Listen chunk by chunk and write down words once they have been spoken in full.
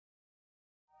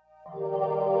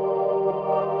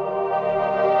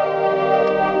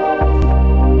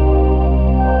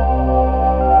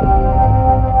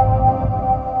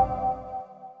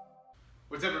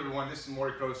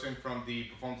from the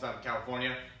Performance Lab of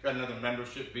California. Got another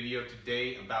membership video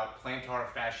today about plantar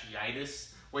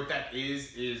fasciitis. What that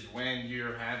is when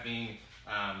you're having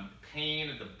pain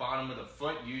at the bottom of the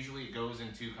foot. Usually it goes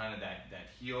into kind of that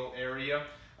heel area.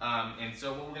 And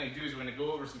so what we're going to do is we're going to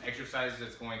go over some exercises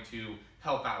that's going to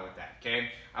help out with that, okay?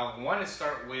 I want to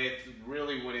start with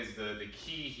really what is the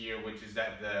key here, which is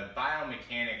that the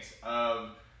biomechanics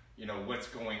of, what's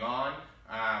going on,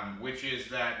 which is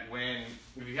that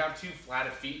if you have too flat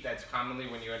of feet, that's commonly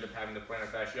when you end up having the plantar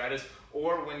fasciitis,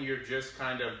 or when you're just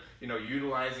kind of,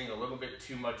 utilizing a little bit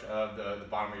too much of the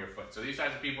bottom of your foot. So these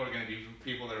types of people are going to be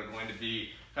people that are going to be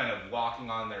kind of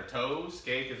walking on their toes,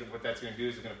 okay? Because what that's going to do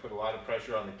is it's going to put a lot of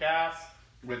pressure on the calves,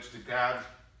 which the calves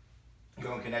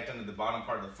go and connect onto the bottom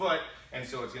part of the foot, and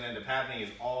so what's going to end up happening is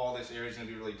all this area is going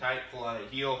to be really tight, pull on the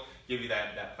heel, give you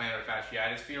that plantar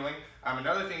fasciitis feeling.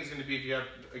 Another thing is going to be if you have,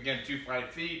 again, too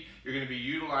flat feet, you're going to be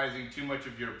utilizing too much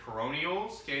of your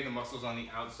peroneals, okay, the muscles on the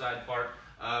outside part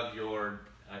of your,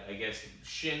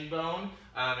 shin bone,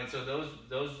 and so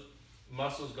those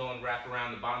muscles go and wrap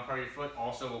around the bottom part of your foot,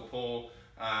 also will pull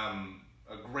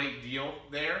a great deal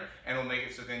there, and it'll make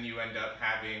it so then you end up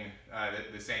having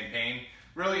the same pain.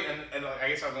 Really, and I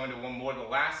guess I'll go into one more. The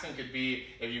last thing could be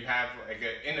if you have like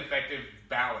an ineffective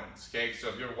balance, okay? So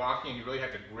if you're walking and you really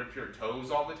have to grip your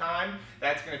toes all the time,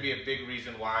 that's going to be a big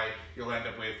reason why you'll end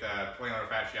up with plantar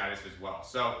fasciitis as well.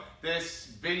 So this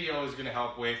video is going to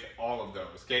help with all of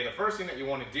those, okay? The first thing that you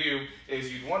want to do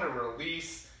is you want to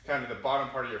release kind of the bottom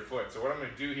part of your foot. So what I'm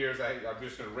going to do here is I'm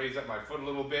just going to raise up my foot a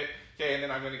little bit, okay, and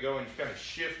then I'm going to go and kind of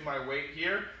shift my weight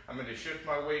here. I'm going to shift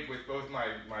my weight with both my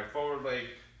forward leg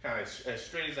kind of as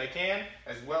straight as I can,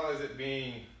 as well as it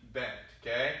being bent,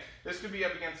 okay? This could be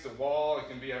up against the wall. It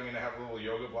can be, I'm going to have a little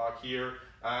yoga block here.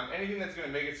 Anything that's going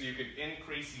to make it so you can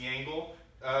increase the angle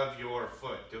of your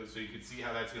foot, so you can see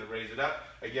how that's going to raise it up.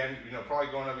 Again,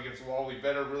 probably going up against the wall, we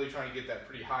better really try to get that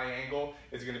pretty high angle.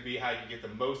 Is going to be how you get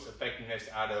the most effectiveness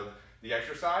out of the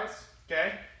exercise,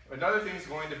 okay? Another thing is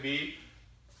going to be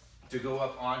to go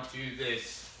up onto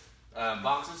this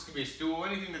box. This could be a stool,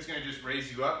 anything that's going to just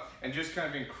raise you up and just kind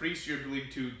of increase your ability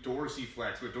to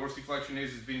dorsiflex. What dorsiflexion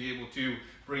is being able to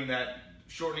bring that,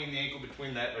 shortening the ankle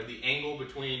between that, or the angle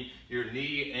between your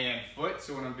knee and foot.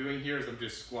 So what I'm doing here is I'm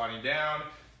just squatting down,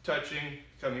 touching,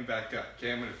 coming back up.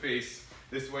 Okay, I'm going to face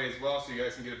this way as well so you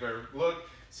guys can get a better look.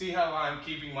 See how I'm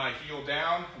keeping my heel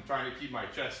down? I'm trying to keep my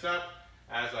chest up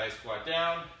as I squat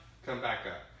down, come back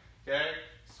up. Okay,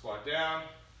 squat down,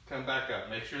 come back up.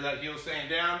 Make sure that heel's staying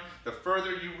down. The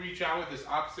further you reach out with this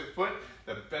opposite foot,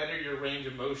 the better your range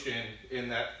of motion in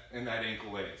that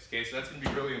ankle is. Okay, so that's going to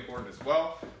be really important as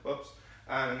well. Whoops.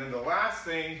 And then the last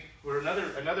thing, or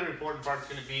another important part is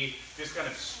going to be just kind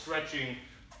of stretching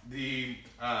the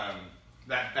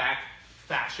that back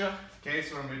fascia. Okay,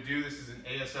 so what I'm going to do, this is an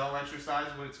ASL exercise,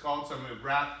 what it's called. So I'm going to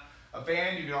wrap a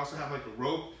band. You can also have like a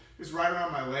rope just right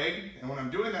around my leg. And when I'm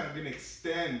doing that, I'm going to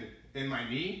extend in my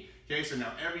knee. Okay, so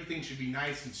now everything should be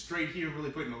nice and straight here, really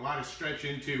putting a lot of stretch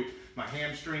into my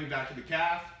hamstring back to the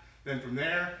calf. Then from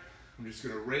there, I'm just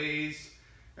going to raise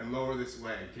and lower this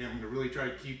leg. Okay, I'm going to really try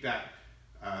to keep that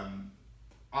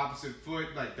opposite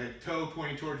foot, like that toe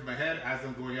pointing towards my head as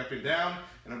I'm going up and down.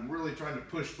 And I'm really trying to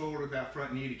push forward with that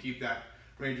front knee to keep that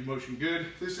range of motion good.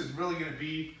 This is really going to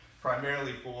be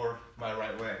primarily for my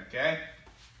right leg, okay?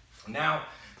 Now,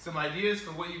 some ideas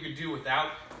for what you could do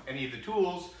without any of the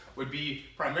tools would be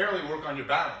primarily work on your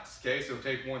balance, okay? So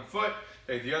take one foot,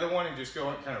 take the other one, and just go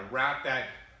and kind of wrap that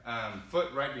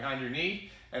foot right behind your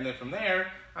knee. And then from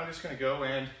there, I'm just gonna go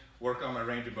and work on my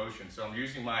range of motion. So I'm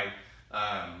using my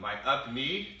up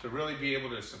knee to really be able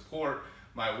to support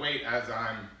my weight as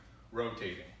I'm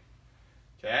rotating,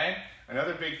 okay?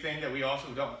 Another big thing that we also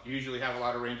don't usually have a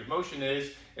lot of range of motion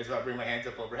is if I bring my hands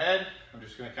up overhead, I'm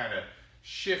just gonna kind of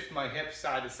shift my hips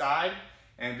side to side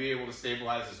and be able to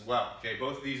stabilize as well. Okay,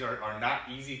 both of these are not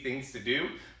easy things to do,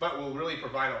 but will really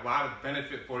provide a lot of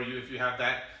benefit for you if you have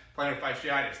that plantar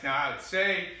fasciitis. Now, I would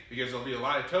say, because there'll be a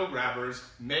lot of toe grabbers,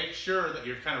 make sure that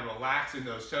you're kind of relaxing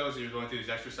those toes as you're going through these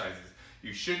exercises.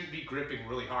 You shouldn't be gripping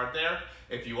really hard there.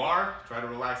 If you are, try to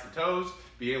relax the toes,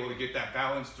 be able to get that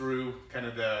balance through kind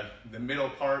of the middle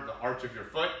part, the arch of your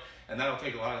foot, and that'll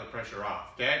take a lot of the pressure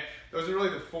off, okay? Those are really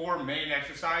the four main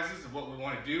exercises of what we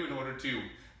want to do in order to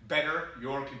better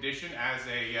your condition as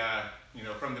a,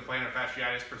 from the plantar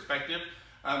fasciitis perspective.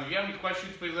 If you have any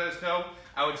questions, please let us know.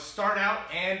 I would start out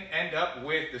and end up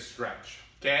with the stretch,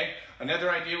 okay? Another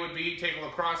idea would be take a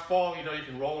lacrosse ball, you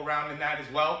can roll around in that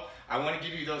as well. I want to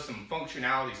give you some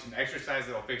functionality, some exercise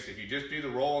that'll fix it. If you just do the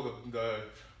roll, the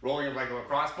rolling of like a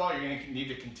lacrosse ball, you're going to need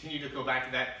to continue to go back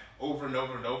to that over and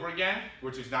over and over again,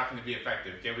 which is not going to be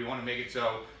effective. Okay, we want to make it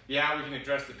so yeah, we can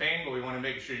address the pain, but we want to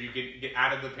make sure you get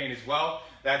out of the pain as well.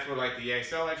 That's where like the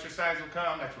ASL exercise will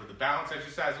come. That's where the balance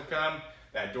exercise will come.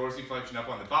 That dorsiflexion up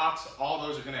on the box. All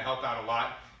those are going to help out a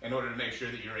lot in order to make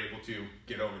sure that you're able to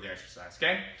get over the exercise,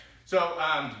 okay? So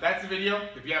that's the video.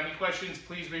 If you have any questions,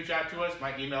 please reach out to us.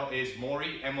 My email is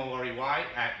Morey, M-O-R-E-Y,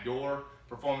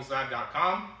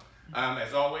 @yourperformancelab.com.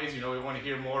 As always, we want to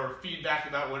hear more feedback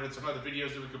about what are some other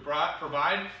videos that we could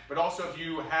provide. But also,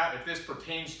 if this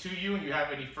pertains to you and you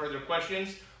have any further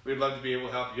questions, we'd love to be able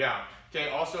to help you out. Okay.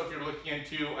 Also, if you're looking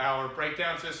into our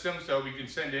breakdown system, so we can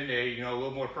send in a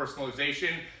little more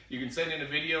personalization. You can send in a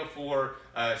video for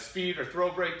speed or throw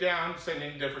breakdown. Send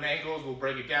in different angles. We'll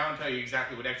break it down, tell you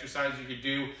exactly what exercise you could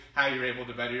do, how you're able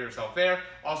to better yourself there.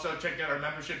 Also, check out our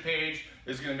membership page.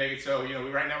 This is going to make it so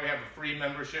right now we have a free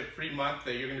membership, free month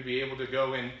that you're going to be able to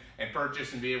go in and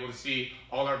purchase and be able to see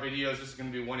all our videos. This is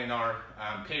going to be one in our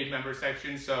paid member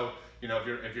section. So if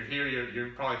you're here, you're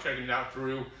probably checking it out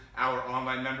through our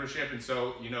online membership. And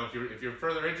so if you're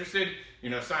further interested,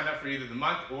 sign up for either the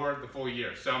month or the full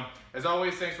year. So as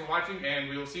always, thanks for watching, and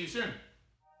we will see you soon.